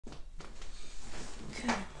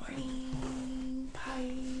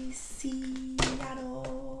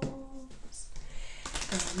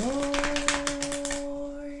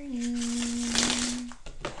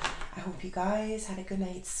guys had a good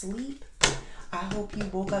night's sleep. I hope you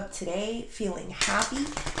woke up today feeling happy,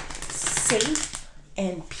 safe,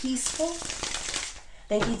 and peaceful.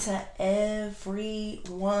 Thank you to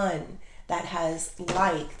everyone that has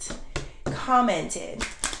liked, commented,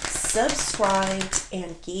 subscribed,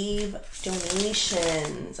 and gave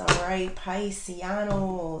donations. All right,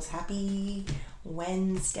 Pisceanos, happy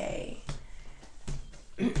Wednesday.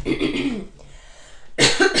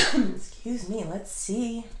 Excuse me, let's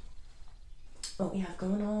see what we have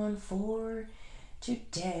going on for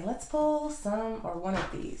today. Let's pull some, or one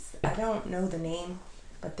of these. I don't know the name,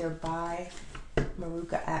 but they're by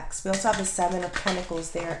Maruka X. We also have the Seven of Pentacles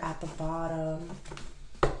there at the bottom.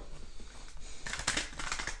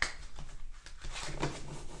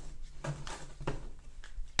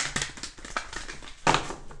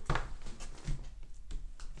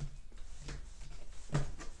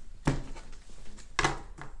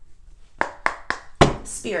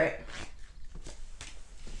 Spirit,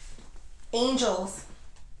 angels,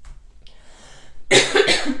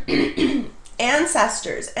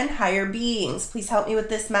 ancestors, and higher beings, please help me with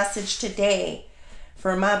this message today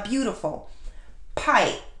for my beautiful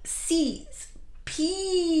Pisces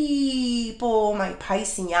people, my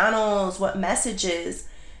Pisceanos. What messages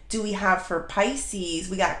do we have for Pisces?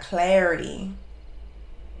 We got clarity.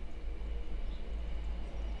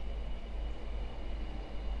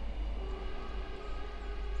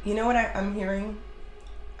 You know what I'm hearing?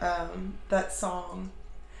 That song,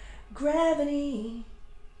 Gravity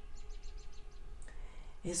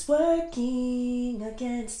is working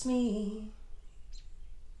against me.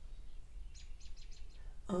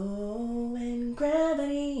 Oh, and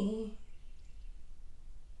gravity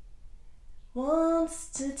wants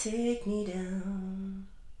to take me down.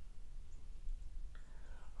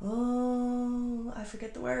 Oh, I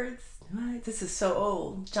forget the words. This is so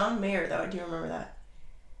old. John Mayer, though, I do remember that.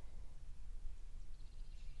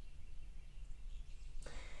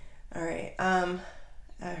 All right,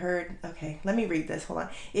 I heard, okay, let me read this, hold on.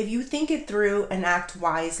 If you think it through and act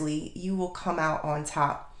wisely, you will come out on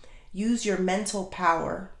top. Use your mental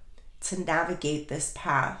power to navigate this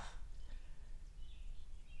path.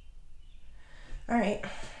 All right.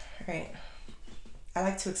 I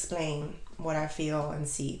like to explain what I feel and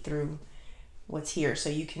see through what's here so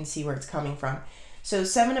you can see where it's coming from. So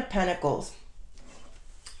Seven of Pentacles,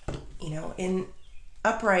 you know, in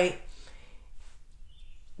upright,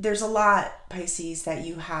 there's a lot, Pisces, that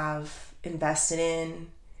you have invested in,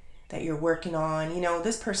 that you're working on. You know,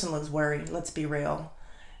 this person looks worried. Let's be real.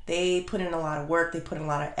 They put in a lot of work. They put in a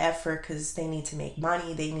lot of effort because they need to make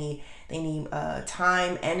money. They need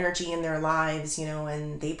time, energy in their lives, you know,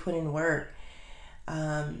 and they put in work.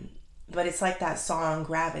 But it's like that song,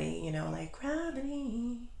 Gravity, you know, like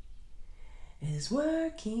gravity is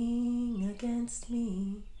working against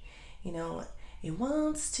me. You know, it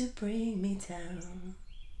wants to bring me down.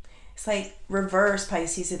 It's like reverse,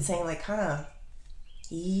 Pisces. It's saying like kind of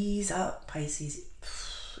ease up, Pisces.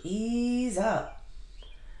 Ease up.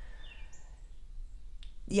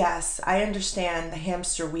 Yes, I understand the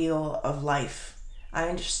hamster wheel of life. I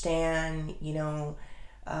understand, you know,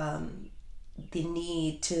 the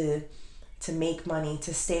need to make money,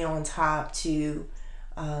 to stay on top, to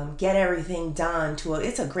get everything done.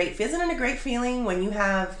 It's a great, isn't it a great feeling when you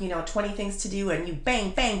have, you know, 20 things to do and you bang,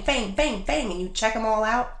 bang, bang, bang, bang, and you check them all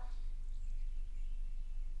out?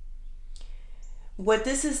 What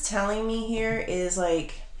this is telling me here is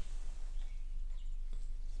like,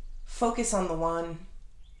 focus on the one,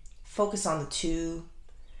 focus on the two.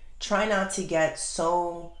 Try not to get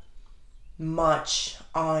so much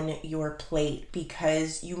on your plate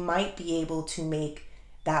because you might be able to make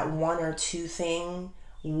that one or two thing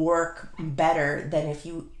work better than if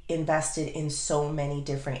you invested in so many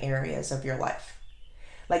different areas of your life.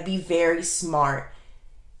 Like, be very smart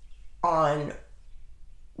on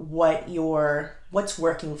what's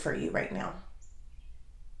working for you right now.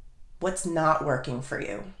 What's not working for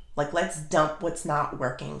you. Like, let's dump what's not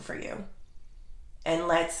working for you. And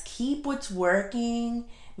let's keep what's working.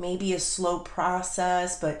 Maybe a slow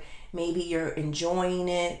process, but maybe you're enjoying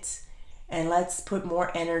it. And let's put more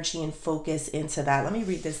energy and focus into that. Let me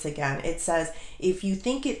read this again. It says, if you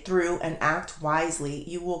think it through and act wisely,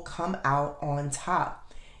 you will come out on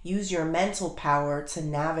top. Use your mental power to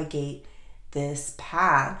navigate this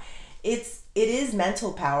path. It is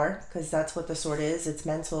mental power, because that's what the sword is. It's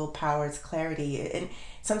mental power, it's clarity. And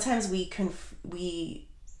sometimes it's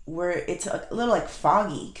a little like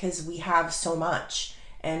foggy because we have so much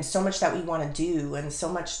and so much that we want to do and so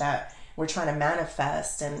much that we're trying to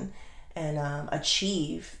manifest and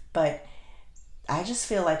achieve. But I just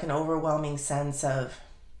feel like an overwhelming sense of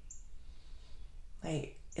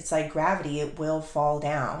like it's like gravity, it will fall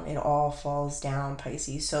down. It all falls down,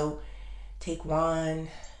 Pisces. So take 1,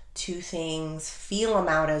 2 things, feel them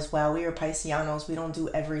out as well. We are Pisceanos. We don't do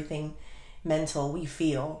everything mental. We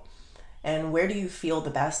feel. And where do you feel the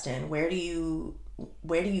best in? Where do you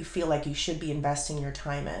feel like you should be investing your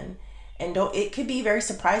time in? And it could be very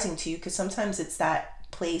surprising to you, because sometimes it's that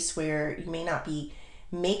place where you may not be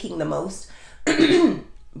making the most,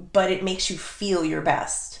 but it makes you feel your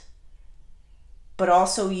best. But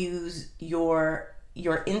also use your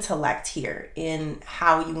intellect here in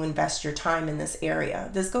how you invest your time in this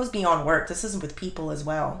area. This goes beyond work. This is with people as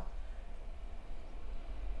well.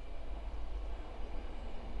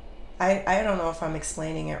 I don't know if I'm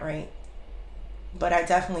explaining it right, but I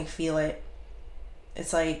definitely feel it.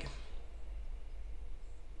 It's like,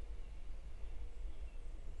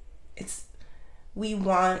 we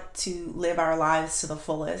want to live our lives to the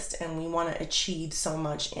fullest, and we want to achieve so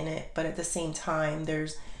much in it, but at the same time,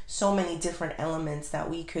 there's so many different elements that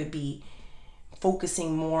we could be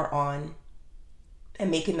focusing more on and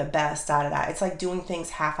making the best out of that. It's like doing things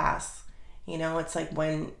half-ass. It's like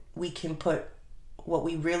when we can put what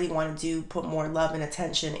we really want to do, put more love and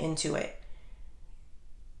attention into it.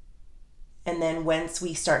 And then once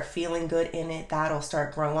we start feeling good in it, that'll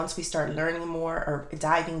start growing. Once we start learning more or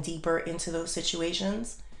diving deeper into those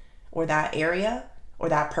situations or that area or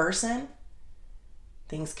that person,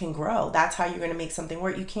 things can grow. That's how you're going to make something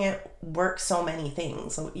work. You can't work so many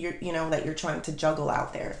things. So that you're trying to juggle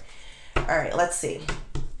out there. All right, let's see.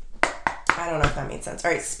 I don't know if that made sense.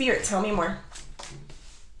 All right, Spirit, tell me more.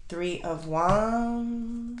 3 of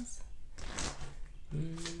Wands.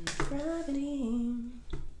 Gravity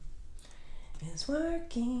is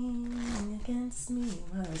working against me.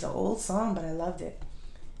 Wow, it was an old song, but I loved it.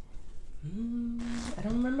 I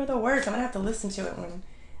don't remember the words. I'm gonna have to listen to it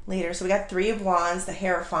later. So we got 3 of Wands, the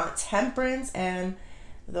Hierophant, Temperance, and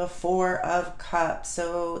the 4 of Cups.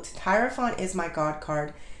 So Hierophant is my God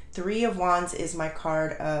card. 3 of Wands is my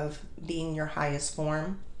card of being your highest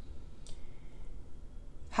form.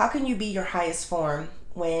 How can you be your highest form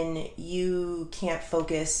when you can't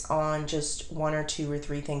focus on just 1 or 2 or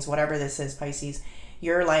 3 things, whatever this is, Pisces?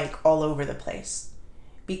 You're like all over the place.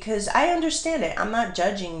 Because I understand it. I'm not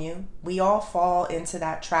judging you. We all fall into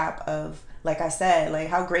that trap of, like I said, like,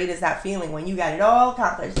 how great is that feeling when you got it all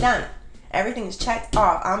accomplished, done. Everything's checked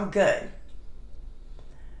off. I'm good.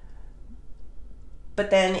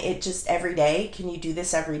 But then it just every day, can you do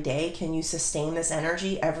this every day? Can you sustain this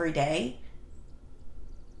energy every day?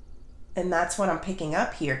 And that's what I'm picking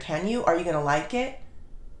up here. Can you? Are you going to like it?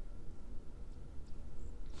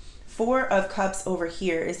 4 of Cups over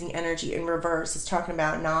here is the energy in reverse. It's talking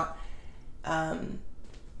about not,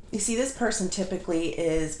 you see, this person typically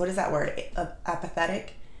is, what is that word?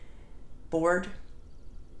 Apathetic, bored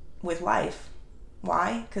with life.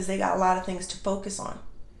 Why? Because they got a lot of things to focus on.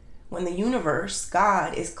 When the universe,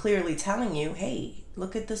 God, is clearly telling you, hey,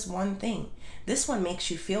 look at this one thing. This one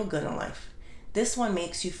makes you feel good in life. This one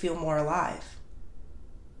makes you feel more alive.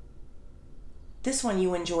 This one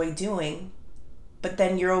you enjoy doing, but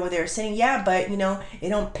then you're over there saying, yeah, but it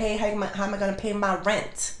don't pay. How am I going to pay my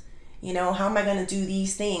rent? How am I going to do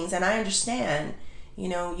these things? And I understand,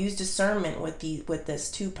 use discernment with this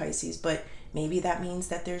too, Pisces, but maybe that means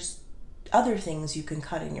that there's other things you can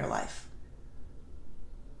cut in your life.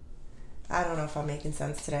 I don't know if I'm making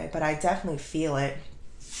sense today, but I definitely feel it.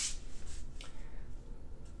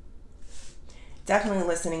 Definitely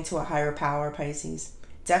listening to a higher power, Pisces.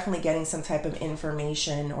 Definitely getting some type of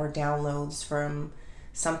information or downloads from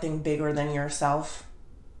something bigger than yourself.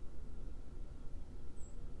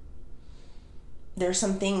 There's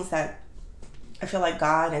some things that I feel like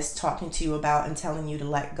God is talking to you about and telling you to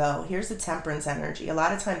let go. Here's the Temperance energy. A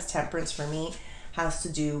lot of times Temperance for me has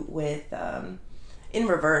to do with, in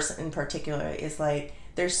reverse in particular, is like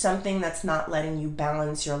there's something that's not letting you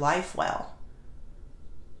balance your life well.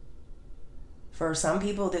 For some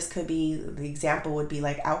people, this could be, the example would be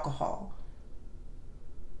like alcohol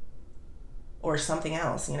or something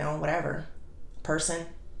else, whatever. Person,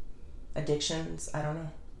 addictions, I don't know.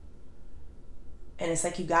 And it's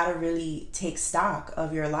like you got to really take stock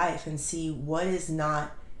of your life and see what is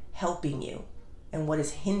not helping you and what is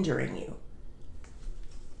hindering you.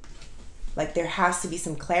 Like there has to be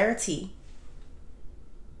some clarity,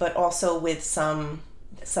 but also with some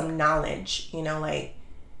knowledge, like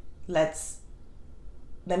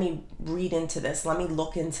let me read into this. Let me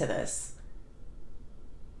look into this.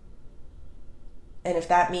 And if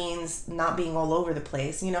that means not being all over the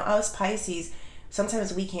place, us Pisces,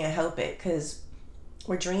 sometimes we can't help it because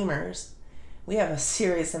we're dreamers. We have a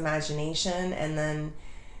serious imagination, and then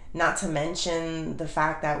not to mention the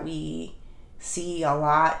fact that we see a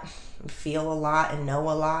lot, feel a lot, and know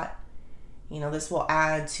a lot. This will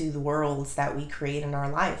add to the worlds that we create in our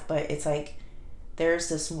life. But it's like there's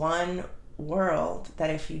this one world that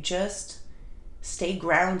if you just stay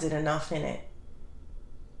grounded enough in it,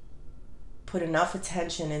 put enough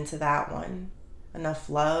attention into that one, enough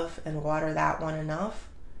love, and water that one enough,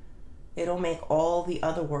 it'll make all the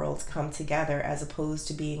other worlds come together, as opposed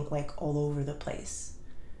to being like all over the place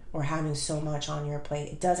or having so much on your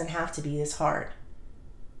plate. It doesn't have to be this hard.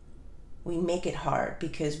 We make it hard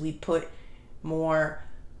because we put more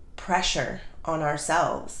pressure on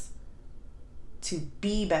ourselves to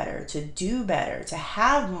be better, to do better, to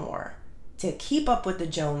have more, to keep up with the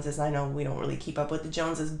Joneses. I know we don't really keep up with the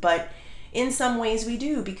Joneses, but in some ways we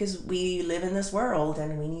do, because we live in this world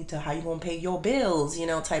and we need to, how you gonna pay your bills,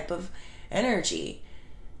 type of energy.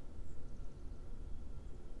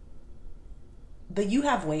 But you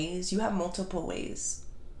have ways, you have multiple ways.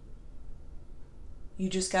 You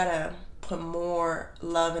just gotta put more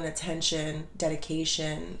love and attention,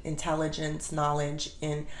 dedication, intelligence, knowledge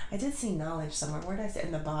in. I did see knowledge somewhere. Where did I say?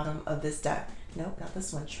 In the bottom of this deck. Nope, not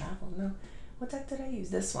this one. Travel. No. What deck did I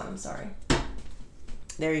use? This one. I'm sorry.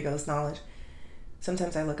 There you go. It's knowledge.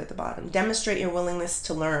 Sometimes I look at the bottom. Demonstrate your willingness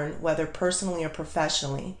to learn, whether personally or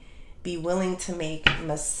professionally. Be willing to make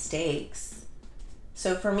mistakes.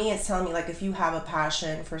 So for me, it's telling me, like, if you have a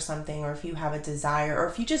passion for something, or if you have a desire, or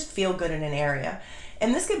if you just feel good in an area,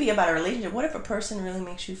 and this could be about a relationship. What if a person really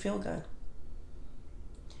makes you feel good?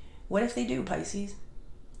 What if they do, Pisces?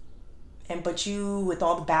 But you, with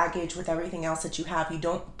all the baggage, with everything else that you have, you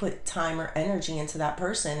don't put time or energy into that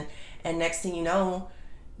person, and next thing you know,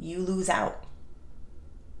 you lose out.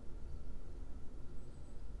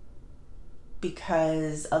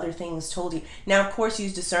 Because other things told you. Now, of course,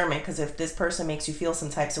 use discernment, because if this person makes you feel some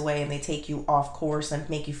types of way and they take you off course and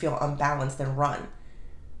make you feel unbalanced, then run.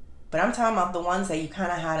 But I'm talking about the ones that you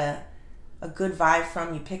kind of had a good vibe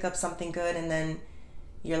from. You pick up something good and then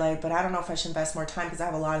you're like, but I don't know if I should invest more time because I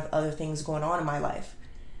have a lot of other things going on in my life.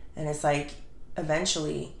 And it's like,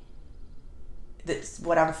 eventually, that's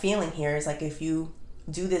what I'm feeling here is like, if you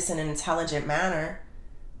do this in an intelligent manner,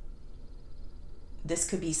 this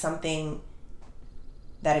could be something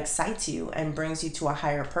that excites you and brings you to a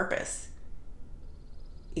higher purpose.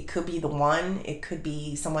 It could be the one, it could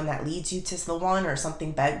be someone that leads you to the one, or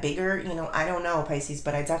something bigger, I don't know, Pisces,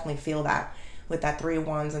 but I definitely feel that with that Three of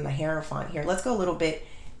Wands and the Hierophant here. Let's go a little bit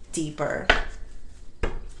deeper. I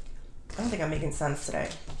don't think I'm making sense today.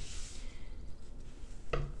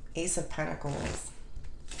 Ace of Pentacles.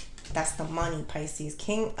 That's the money, Pisces.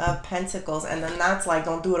 King of Pentacles, and then that's like,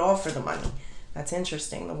 don't do it all for the money. That's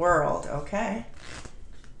interesting. The World, okay.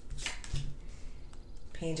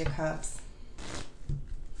 Page of Cups.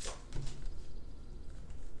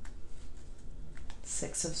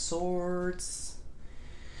 Six of Swords.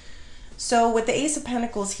 So with the Ace of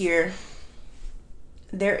Pentacles here,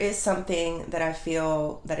 there is something that I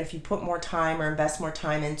feel that if you put more time or invest more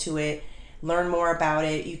time into it, learn more about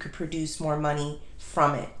it, you could produce more money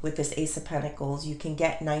from it. With this Ace of Pentacles, you can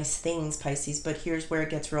get nice things, Pisces, but here's where it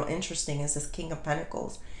gets real interesting, is this King of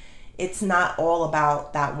Pentacles. It's not all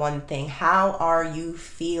about that one thing. How are you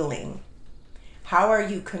feeling? How are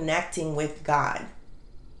you connecting with God?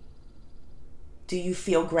 Do you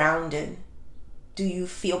feel grounded? Do you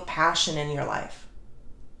feel passion in your life?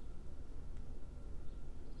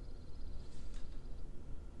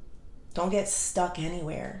 Don't get stuck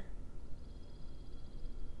anywhere.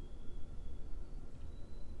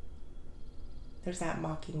 There's that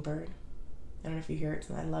mockingbird. I don't know if you hear it.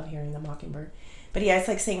 I love hearing the mockingbird. But yeah, it's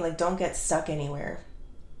like saying, like, don't get stuck anywhere.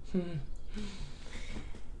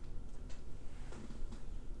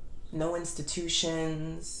 No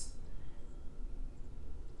institutions.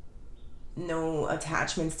 No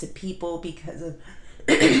attachments to people because of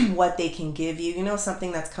what they can give you.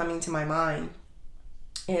 Something that's coming to my mind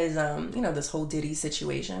is, this whole Diddy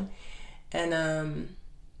situation. And,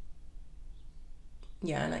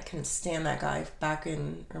 yeah, and I couldn't stand that guy back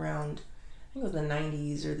in around, I think it was the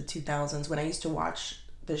 90s or the 2000s, when I used to watch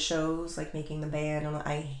the shows, like Making the Band, and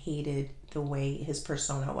I hated the way his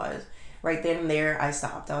persona was. Right then and there, I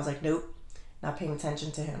stopped. I was like, nope, not paying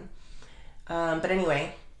attention to him. But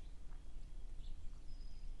anyway,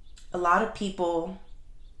 a lot of people,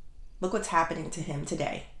 look what's happening to him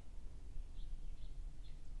today.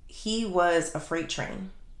 He was a freight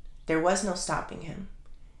train. There was no stopping him.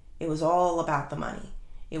 It was all about the money.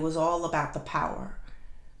 It was all about the power.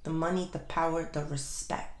 The money, the power, the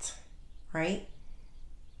respect, right?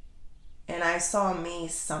 And I saw a meme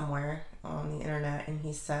somewhere on the internet, and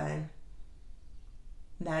he said,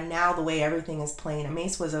 that now the way everything is playing,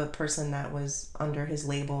 Mace was a person that was under his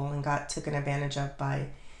label and got taken advantage of by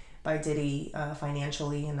Diddy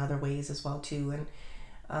financially and other ways as well too.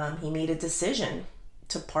 And he made a decision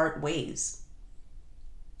to part ways.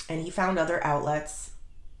 And he found other outlets.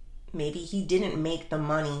 Maybe he didn't make the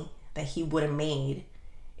money that he would have made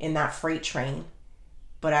in that freight train.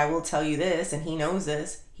 But I will tell you this, and he knows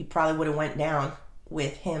this, he probably would have went down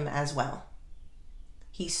with him as well.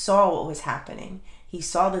 He saw what was happening. He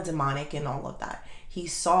saw the demonic and all of that. He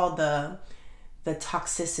saw the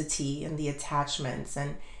toxicity and the attachments,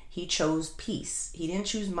 and he chose peace. He didn't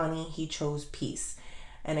choose money, he chose peace.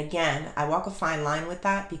 And again, I walk a fine line with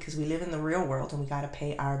that because we live in the real world and we got to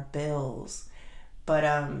pay our bills. But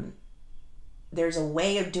there's a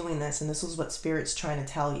way of doing this, and this is what Spirit's trying to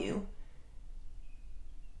tell you.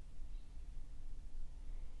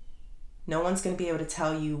 No one's going to be able to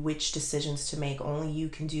tell you which decisions to make. Only you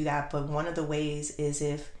can do that. But one of the ways is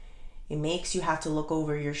if it makes you have to look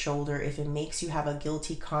over your shoulder, if it makes you have a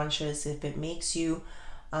guilty conscience, if it makes you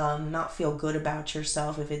not feel good about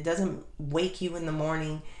yourself, if it doesn't wake you in the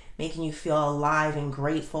morning, making you feel alive and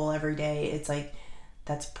grateful every day, it's like,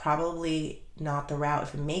 that's probably not the route.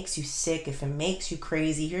 If it makes you sick, if it makes you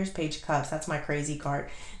crazy, here's Page of Cups. That's my crazy card.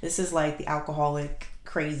 This is like the alcoholic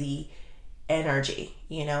crazy energy,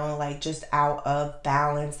 you know, like just out of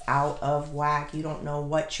balance, out of whack. You don't know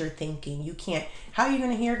what you're thinking. You can't, how are you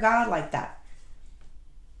going to hear God like that?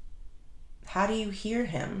 How do you hear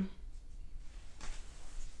him?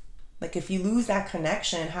 Like if you lose that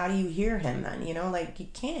connection, how do you hear him then? You know, like you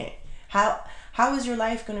can't. How is your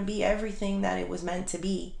life going to be everything that it was meant to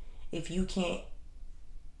be if you can't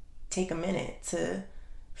take a minute to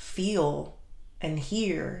feel and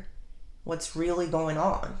hear what's really going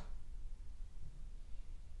on?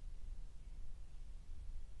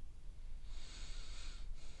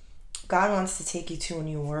 God wants to take you to a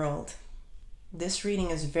new world. This reading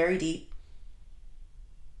is very deep.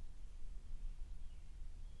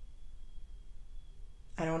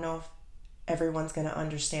 I don't know if everyone's going to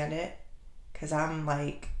understand it because I'm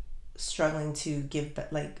like struggling to give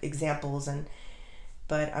like examples,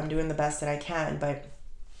 but I'm doing the best that I can. But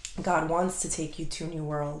God wants to take you to a new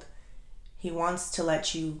world. He wants to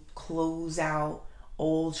let you close out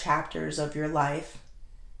old chapters of your life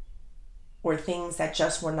or things that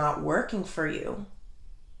just were not working for you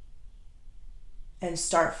and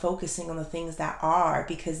start focusing on the things that are,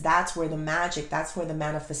 because that's where the magic, that's where the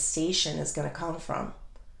manifestation is going to come from.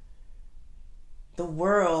 The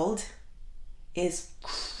world is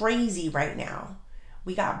crazy right now.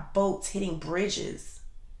 We got boats hitting bridges.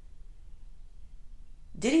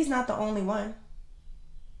 Diddy's not the only one.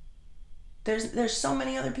 There's so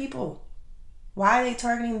many other people. Why are they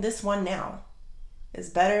targeting this one now? It's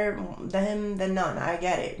better than him than none. I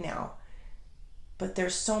get it now. But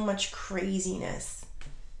there's so much craziness.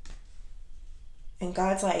 And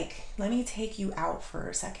God's like, let me take you out for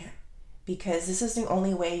a second. Because this is the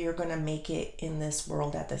only way you're going to make it in this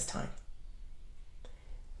world at this time.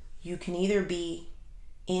 You can either be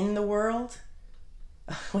in the world.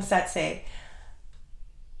 What's that say?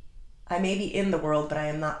 I may be in the world, but I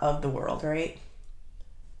am not of the world, right?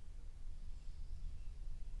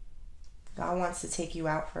 God wants to take you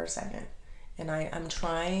out for a second. And I'm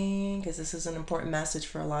trying, because this is an important message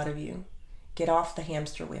for a lot of you. Get off the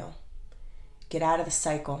hamster wheel. Get out of the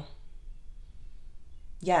cycle.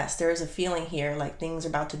 Yes, there is a feeling here like things are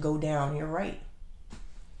about to go down. You're right.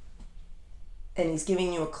 And he's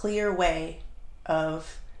giving you a clear way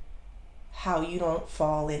of how you don't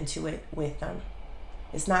fall into it with them.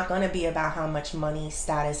 It's not going to be about how much money,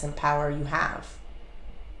 status, and power you have.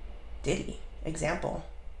 Diddy, example.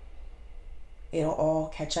 It'll all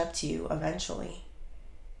catch up to you eventually.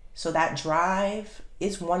 So that drive,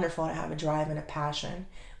 it's wonderful to have a drive and a passion,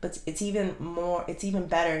 but it's even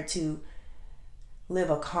better to live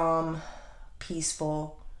a calm,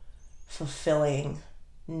 peaceful, fulfilling,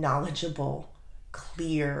 knowledgeable,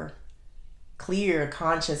 clear,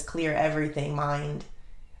 conscious, clear everything, mind,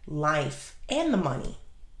 life, and the money.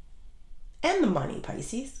 And the money,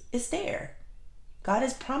 Pisces, is there. God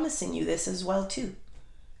is promising you this as well, too.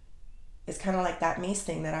 It's kind of like that Mace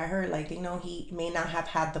thing that I heard. Like, you know, he may not have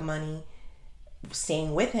had the money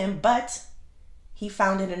staying with him, but he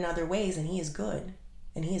found it in other ways, and he is good,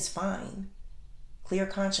 and he is fine. Clear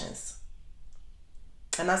conscience.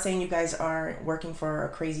 I'm not saying you guys are working for a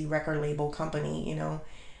crazy record label company, you know.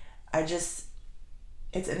 It's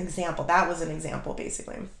an example. That was an example,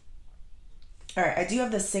 basically. All right, I do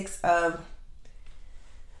have the 6 of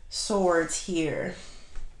Swords here.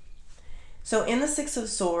 So in the 6 of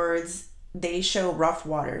Swords, they show rough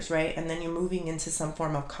waters, right? And then you're moving into some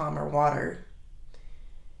form of calmer water.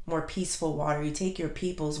 more peaceful water. You take your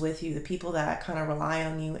peoples with you, the people that kind of rely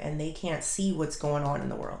on you and they can't see what's going on in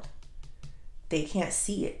the world. They can't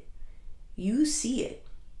see it. You see it.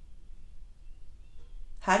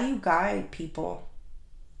 How do you guide people?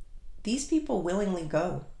 These people willingly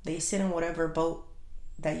go. They sit in whatever boat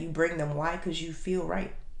that you bring them. Why? Because you feel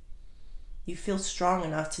right. You feel strong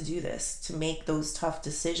enough to do this, to make those tough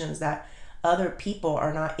decisions that other people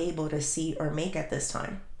are not able to see or make at this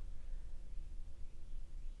time.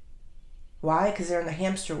 Why? Because they're in the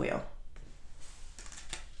hamster wheel.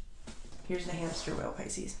 Here's the hamster wheel,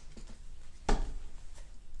 Pisces.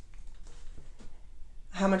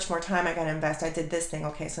 How much more time I got to invest? I did this thing.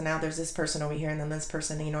 Okay, so now there's this person over here, and then this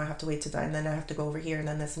person, and, I have to wait to die, and then I have to go over here, and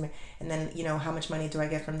then this, and then, how much money do I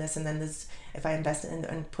get from this, and then this, if I invest in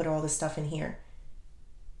and put all this stuff in here.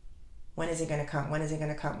 When is it going to come? When is it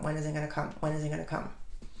going to come? When is it going to come? When is it going to come?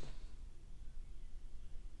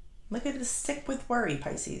 Look at this, sick with worry,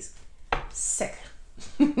 Pisces. Sick.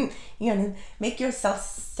 You're going to make yourself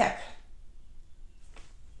sick.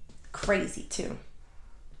 Crazy, too.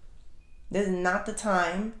 This is not the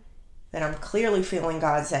time that I'm clearly feeling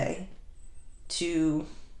God say to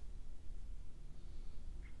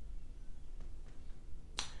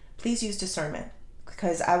please use discernment,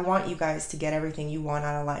 because I want you guys to get everything you want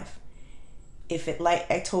out of life. If it, like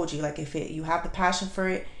I told you, you have the passion for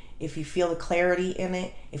it, if you feel the clarity in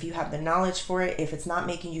it, if you have the knowledge for it, if it's not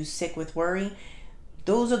making you sick with worry,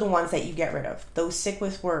 those are the ones that you get rid of. Those sick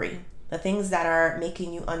with worry, the things that are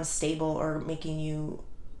making you unstable or making you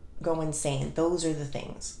go insane, those are the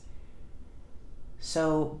things.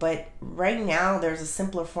 So, but right now there's a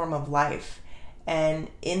simpler form of life,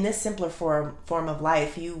 and in this simpler form of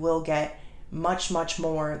life, you will get much, much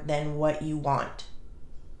more than what you want.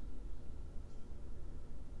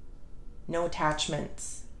 No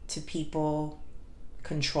attachments to people,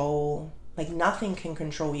 control, nothing can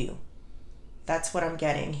control you. That's what I'm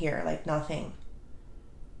getting here, nothing.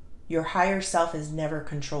 Your higher self is never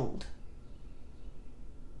controlled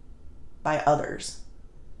by others,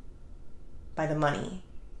 by the money.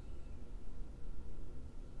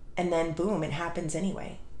 And then boom, it happens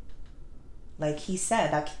anyway. Like he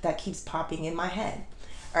said, that keeps popping in my head.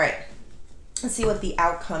 All right, let's see what the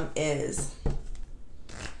outcome is.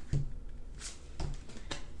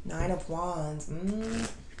 Nine of Wands.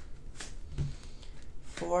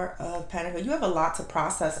 Four of Pentacles. You have a lot to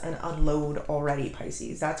process and unload already,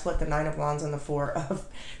 Pisces. That's what the Nine of Wands and the Four of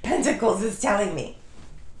Pentacles is telling me.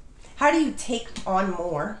 How do you take on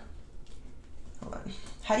more? Hold on.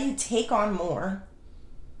 How do you take on more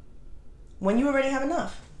when you already have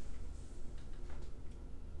enough?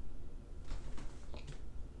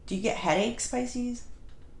 Do you get headaches, Pisces?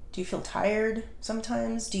 Do you feel tired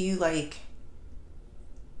sometimes? Do you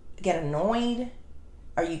get annoyed?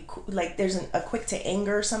 Are you there's a quick to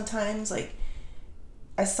anger sometimes?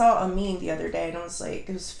 I saw a meme the other day and I was it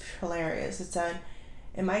was hilarious. It said,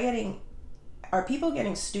 are people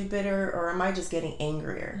getting stupider or am I just getting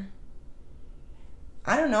angrier?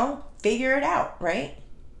 I don't know. Figure it out, right?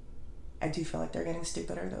 I do feel like they're getting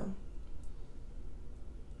stupider though.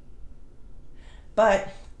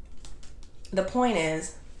 But the point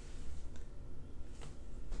is,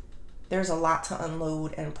 there's a lot to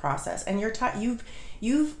unload and process. And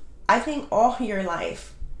you've I think all your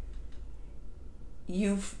life,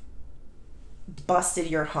 you've busted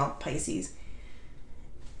your hump, Pisces,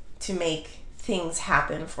 to make things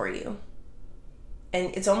happen for you.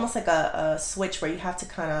 And it's almost like a switch where you have to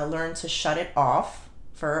kind of learn to shut it off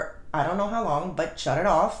for, I don't know how long, but shut it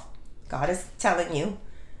off. God is telling you,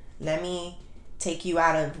 let me take you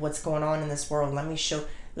out of what's going on in this world. Let me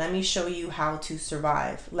show you how to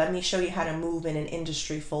survive. Let me show you how to move in an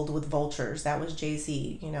industry filled with vultures. That was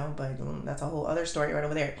Jay-Z, but that's a whole other story right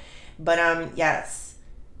over there. But yes,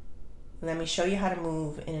 let me show you how to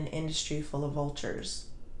move in an industry full of vultures.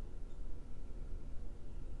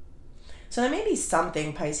 So there may be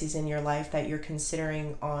something, Pisces, in your life that you're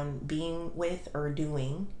considering on being with or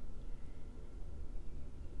doing.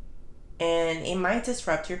 And it might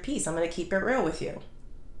disrupt your peace. I'm going to keep it real with you.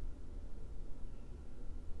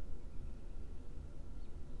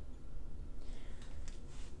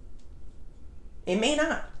 It may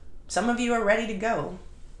not. Some of you are ready to go.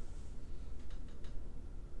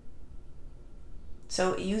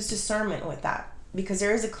 So use discernment with that, because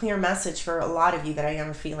there is a clear message for a lot of you that I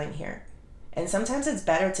am feeling here. And sometimes it's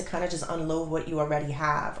better to kind of just unload what you already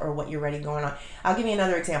have or what you're already going on. I'll give you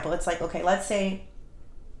another example. It's okay, let's say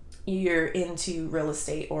you're into real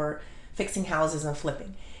estate or fixing houses and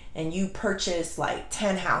flipping, and you purchase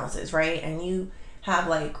 10 houses, right? And you have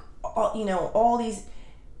all these.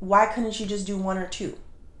 Why couldn't you just do one or two?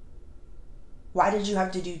 Why did you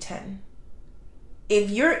have to do 10? If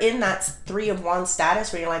you're in that 3 of Wands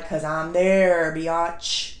status where you're like, cause I'm there,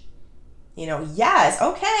 biatch. You know, yes,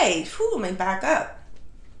 okay. Whew, let me back up.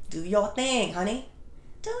 Do your thing, honey.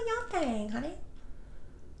 Do your thing, honey.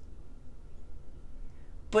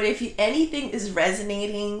 But if anything is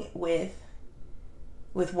resonating with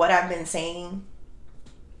what I've been saying,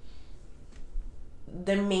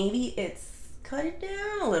 then maybe it's cut it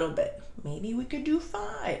down a little bit. Maybe we could do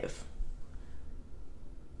 5.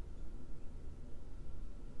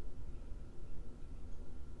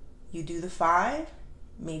 You do the 5.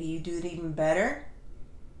 Maybe you do it even better.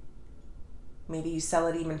 Maybe you sell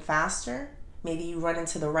it even faster. Maybe you run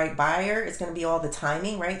into the right buyer. It's going to be all the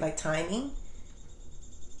timing, right? Like timing.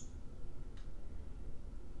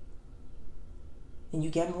 And you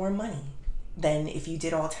get more money than if you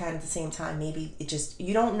did all 10 at the same time. Maybe it just,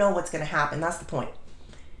 you don't know what's going to happen. That's the point.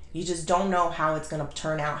 You just don't know how it's going to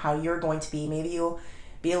turn out, how you're going to be. Maybe you'll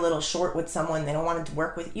be a little short with someone. They don't want to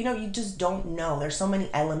work with, you just don't know. There's so many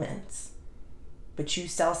elements. But you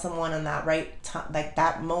sell someone on that right time, like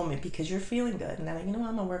that moment, because you're feeling good. And they're like, you know what,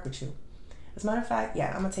 I'm going to work with you. As a matter of fact,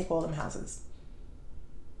 yeah, I'm going to take all them houses.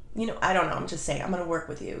 I don't know. I'm just saying, I'm going to work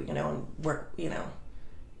with you, and work,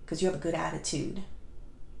 because you have a good attitude.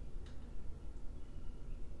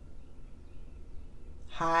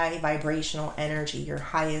 High vibrational energy, your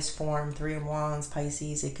highest form, 3 of Wands,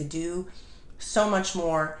 Pisces. It could do so much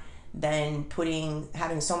more than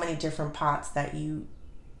having so many different pots that you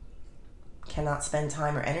cannot spend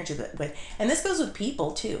time or energy with. And this goes with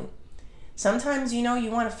people too. Sometimes, you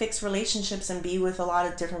want to fix relationships and be with a lot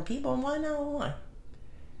of different people. Why not one?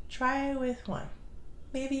 Try it with one.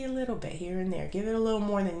 Maybe a little bit here and there. Give it a little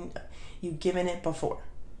more than you've given it before.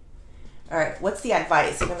 All right, what's the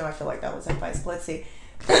advice? Even though I feel like that was advice, but let's see.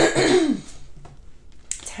 10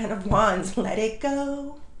 of Wands, let it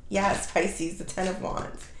go. Yes, Pisces, the 10 of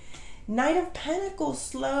Wands. Knight of Pentacles,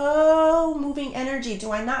 slow moving energy.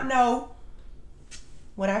 Do I not know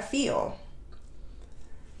what I feel?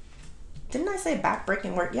 Didn't I say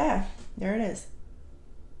backbreaking work? Yeah, there it is.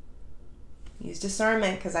 Use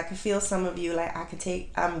discernment, because I could feel some of you like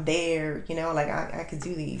I'm there, like I could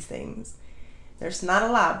do these things. There's not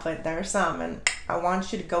a lot, but there's some, and I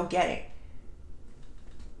want you to go get it.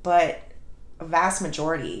 But a vast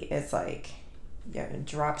majority is like,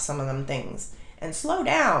 drop some of them things and slow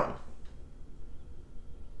down.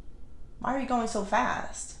 Why are you going so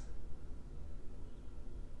fast?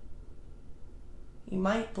 You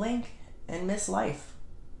might blink and miss life.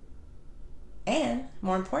 And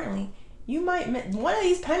more importantly, you might miss one of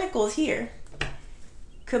these pentacles here.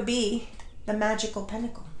 Could be the magical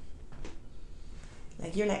pentacle.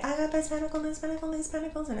 Like you're like, I got this pentacle, this pentacle, these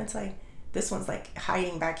pentacles, and it's like this one's like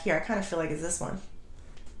hiding back here. I kind of feel like it's this one.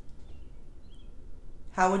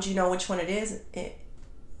 How would you know which one it is?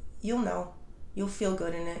 You'll know. You'll feel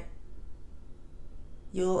good in it.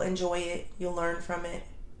 You'll enjoy it. You'll learn from it.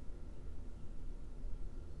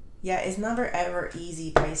 Yeah, it's never ever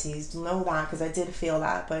easy, Pisces. Know that, because I did feel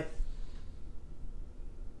that, but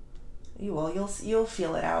you'll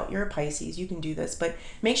feel it out. You're a Pisces. You can do this, but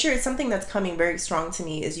make sure it's something that's coming very strong to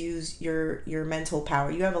me. Is use your mental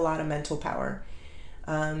power. You have a lot of mental power,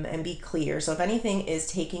 and be clear. So if anything is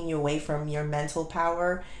taking you away from your mental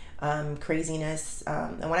power, craziness,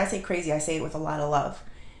 and when I say crazy, I say it with a lot of love.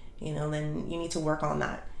 Then you need to work on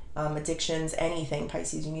that. Addictions, anything,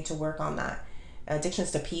 Pisces, you need to work on that.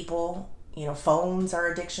 Addictions to people, phones are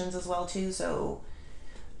addictions as well too. So,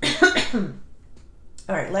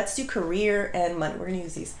 all right, let's do career and money. We're gonna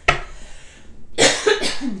use these.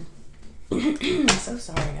 I'm so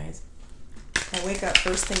sorry, guys. I wake up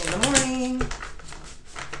first thing in the morning.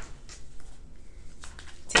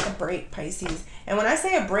 Take a break, Pisces. And when I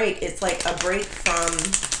say a break, it's like a break from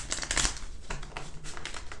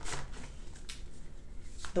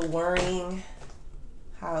the worrying.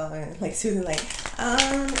 How like Susan, like,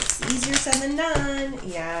 it's easier said than done.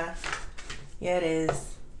 Yeah, it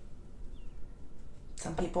is.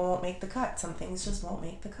 Some people won't make the cut. Some things just won't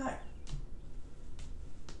make the cut.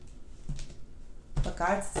 But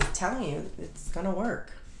God's telling you it's gonna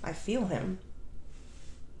work. I feel Him.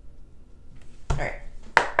 All right,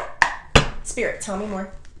 Spirit, tell me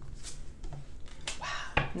more.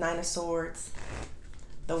 Wow, 9 of Swords,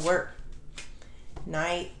 the work.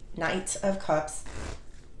 Knight of Cups.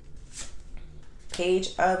 Page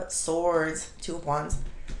of Swords, 2 of Wands.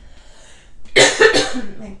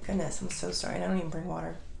 My goodness, I'm so sorry. I don't even bring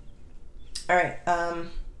water. All right.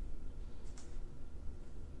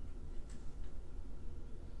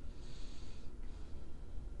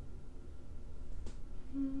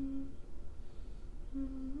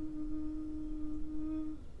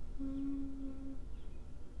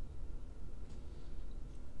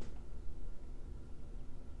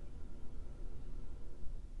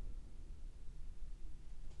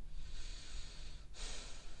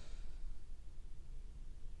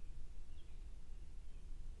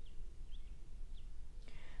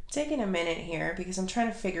 taking a minute here because I'm trying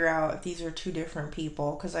to figure out if these are two different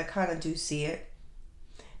people, because I kind of do see it.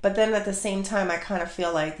 But then at the same time, I kind of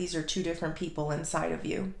feel like these are two different people inside of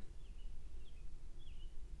you.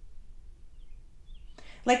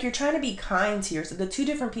 Like you're trying to be kind to yourself. The two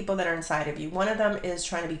different people that are inside of you, one of them is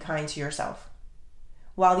trying to be kind to yourself,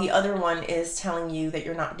 while the other one is telling you that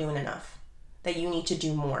you're not doing enough, that you need to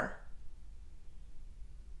do more.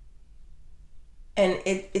 And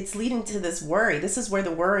it's leading to this worry. This is where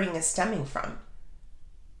the worrying is stemming from.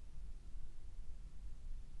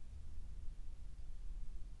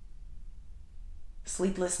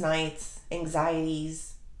 Sleepless nights,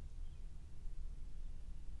 anxieties.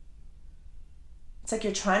 It's like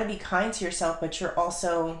you're trying to be kind to yourself, but you're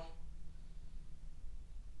also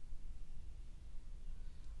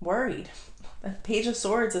worried. The Page of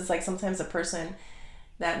Swords is like sometimes a person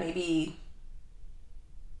that maybe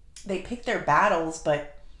they pick their battles,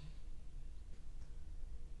 but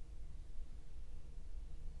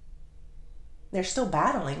they're still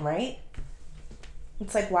battling, right?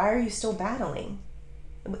 It's like, why are you still battling?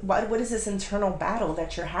 What is this internal battle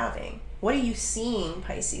that you're having? What are you seeing,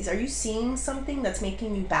 Pisces? Are you seeing something that's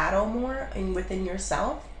making you battle more within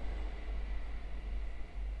yourself?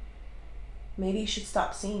 Maybe you should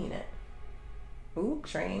stop seeing it. Ooh,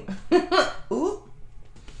 train. Ooh.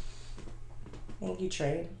 Thank you,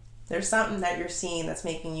 train. There's something that you're seeing that's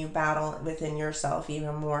making you battle within yourself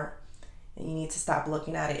even more. And you need to stop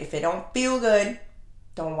looking at it. If it don't feel good,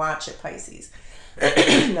 don't watch it, Pisces.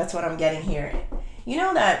 That's what I'm getting here. You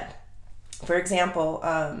know that, for example,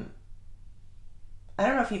 I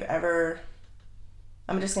don't know if you've ever,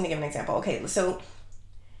 I'm just going to give an example. Okay, so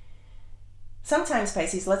sometimes,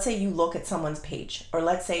 Pisces, let's say you look at someone's page, or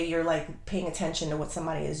let's say you're like paying attention to what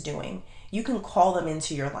somebody is doing. You can call them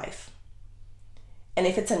into your life. And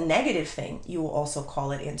if it's a negative thing, you will also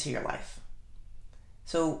call it into your life.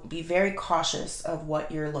 So be very cautious of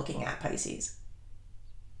what you're looking at, Pisces,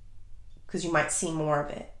 because you might see more of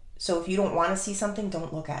it. So if you don't want to see something,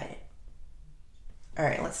 don't look at it. All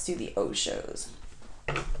right, let's do the Oshos.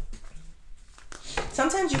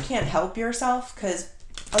 Sometimes you can't help yourself, because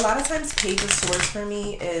a lot of times Page of Swords for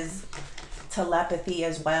me is telepathy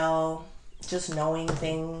as well, just knowing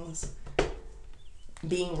things,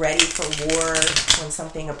 being ready for war when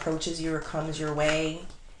something approaches you or comes your way.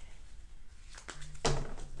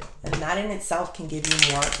 And that in itself can give you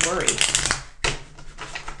more worry.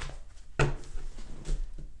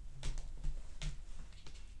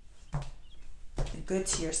 Be good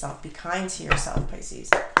to yourself. Be kind to yourself, Pisces.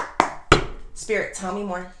 Spirit, tell me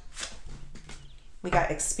more. We got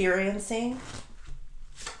experiencing,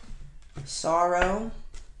 sorrow,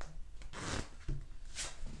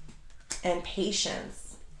 and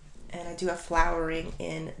patience. And I do have flowering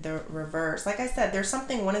in the reverse. Like I said, there's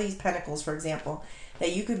something, one of these pentacles, for example,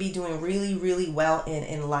 that you could be doing really, really well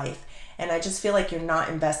in life. And I just feel like you're not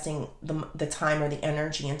investing the time or the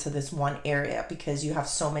energy into this one area because you have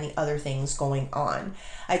so many other things going on.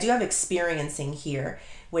 I do have experiencing here,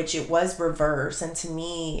 which it was reverse. And to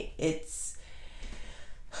me, it's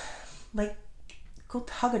like, go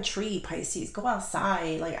hug a tree, Pisces. Go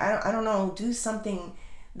outside. Like, I don't know. Do something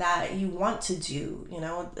that you want to do, you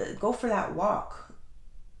know, go for that walk.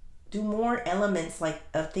 Do more elements like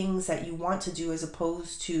of things that you want to do as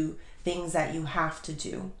opposed to things that you have to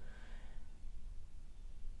do.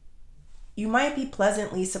 You might be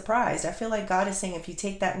pleasantly surprised. I feel like God is saying if you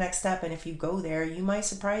take that next step and if you go there, you might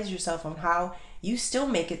surprise yourself on how you still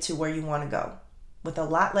make it to where you want to go with a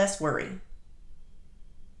lot less worry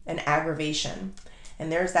and aggravation. And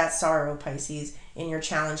there's that sorrow, Pisces, in your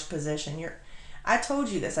challenged position. I told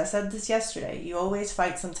you this. I said this yesterday. You always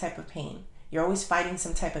fight some type of pain. You're always fighting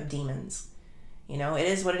some type of demons. You know, it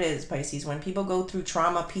is what it is, Pisces. When people go through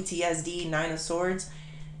trauma, PTSD, Nine of Swords,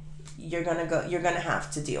 you're gonna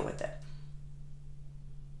have to deal with it.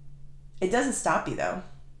 It doesn't stop you though.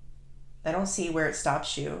 I don't see where it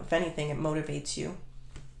stops you. If anything, it motivates you.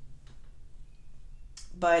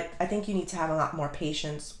 But I think you need to have a lot more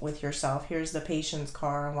patience with yourself. Here's the patience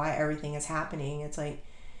card and why everything is happening. It's like,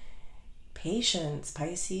 patience,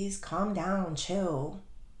 Pisces, calm down, chill.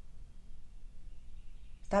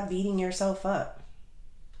 Stop beating yourself up.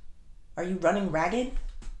 Are you running ragged?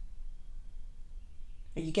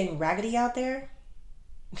 Are you getting raggedy out there?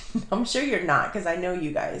 I'm sure you're not, because I know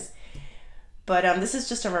you guys. But this is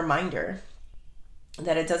just a reminder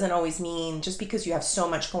that it doesn't always mean, just because you have so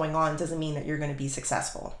much going on doesn't mean that you're going to be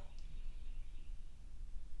successful.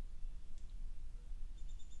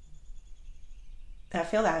 I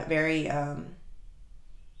feel that very,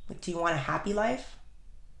 like, do you want a happy life?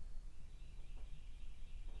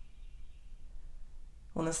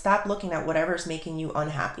 Well, then stop looking at whatever's making you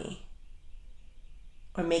unhappy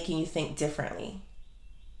or making you think differently,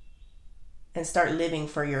 and start living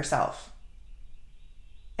for yourself.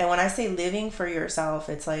 And when I say living for yourself,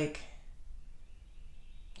 it's like,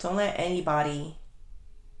 don't let anybody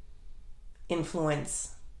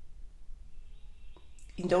influence.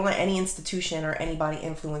 Don't let any institution or anybody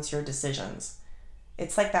influence your decisions.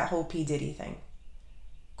 It's like that whole P. Diddy thing.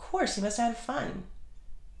 Of course, he must have had fun.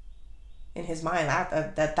 In his mind,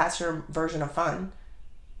 that's your version of fun.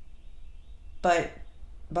 But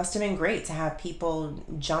must have been great to have people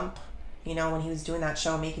jump, when he was doing that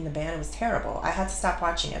show, making the band. It was terrible. I had to stop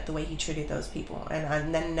watching it, the way he treated those people.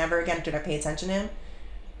 And then never again did I pay attention to him,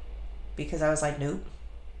 because I was like, nope,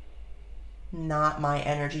 not my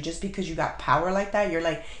energy. Just because you got power like that, you're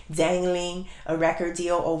like dangling a record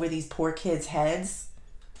deal over these poor kids' heads.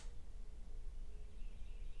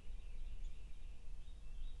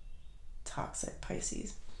 Toxic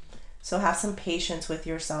Pisces. So have some patience with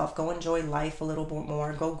yourself. Go enjoy life a little bit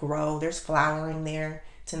more. Go grow. There's flowering there.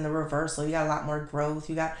 It's in the reversal. You got a lot more growth.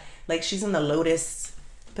 You got, like, she's in the lotus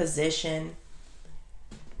position.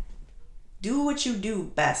 Do what you do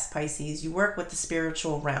best, Pisces. You work with the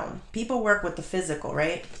spiritual realm. People work with the physical,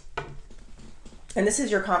 right? And this is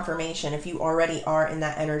your confirmation. If you already are in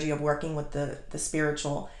that energy of working with the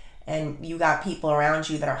spiritual, and you got people around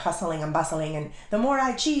you that are hustling and bustling, and the more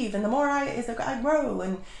I achieve and the more I grow,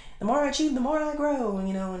 and the more I achieve, the more I grow,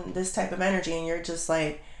 and this type of energy, and you're just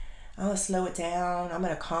like, I'm going to slow it down. I'm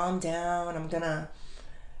going to calm down. I'm going to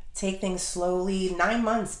take things slowly. 9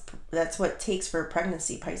 months, that's what it takes for a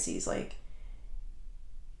pregnancy, Pisces. Like,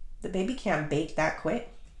 the baby can't bake that quick.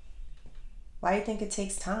 Why do you think it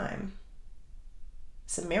takes time?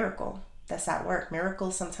 It's a miracle that's at work.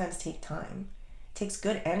 Miracles sometimes take time. It takes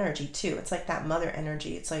good energy too. It's like that mother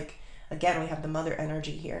energy. It's like, again, we have the mother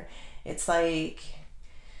energy here. It's like,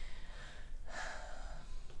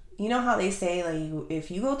 you know how they say, like,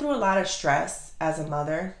 if you go through a lot of stress as a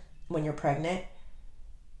mother when you're pregnant,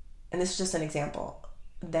 and this is just an example,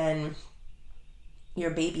 then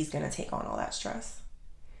your baby's going to take on all that stress.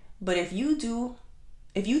 But if you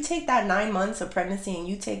take that 9 months of pregnancy and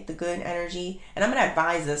you take the good energy, and I'm going to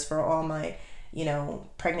advise this for all my,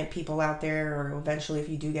 pregnant people out there, or eventually if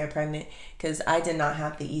you do get pregnant, because I did not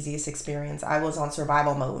have the easiest experience. I was on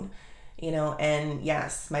survival mode, and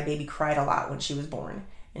yes, my baby cried a lot when she was born.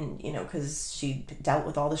 And, because she dealt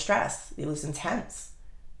with all the stress. It was intense.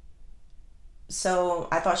 So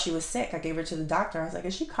I thought she was sick. I gave her to the doctor. I was like,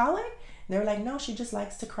 is she colic? And they were like, no, she just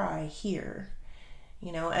likes to cry here.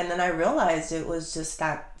 And then I realized it was just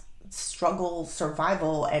that struggle,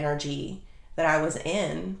 survival energy that I was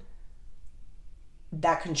in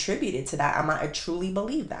that contributed to that. I truly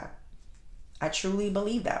believe that. I truly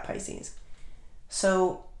believe that, Pisces.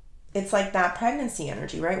 So it's like that pregnancy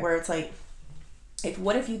energy, right? Where it's like,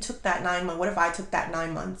 what if you took that 9 months? What if I took that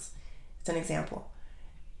 9 months? It's an example.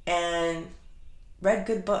 And read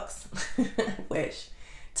good books. Wish.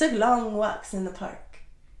 Took long walks in the park.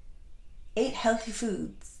 Ate healthy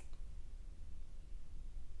foods.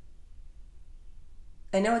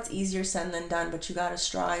 I know it's easier said than done, but you got to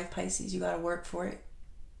strive, Pisces. You got to work for it.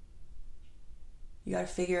 You got to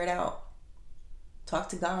figure it out. Talk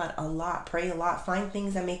to God a lot. Pray a lot. Find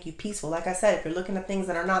things that make you peaceful. Like I said, if you're looking at things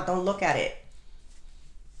that are not, don't look at it.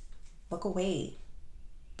 Look away.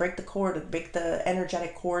 Break the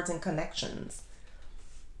energetic cords and connections.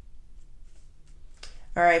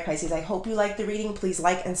 All right, Pisces, I hope you liked the reading. Please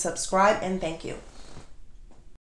like and subscribe, and thank you.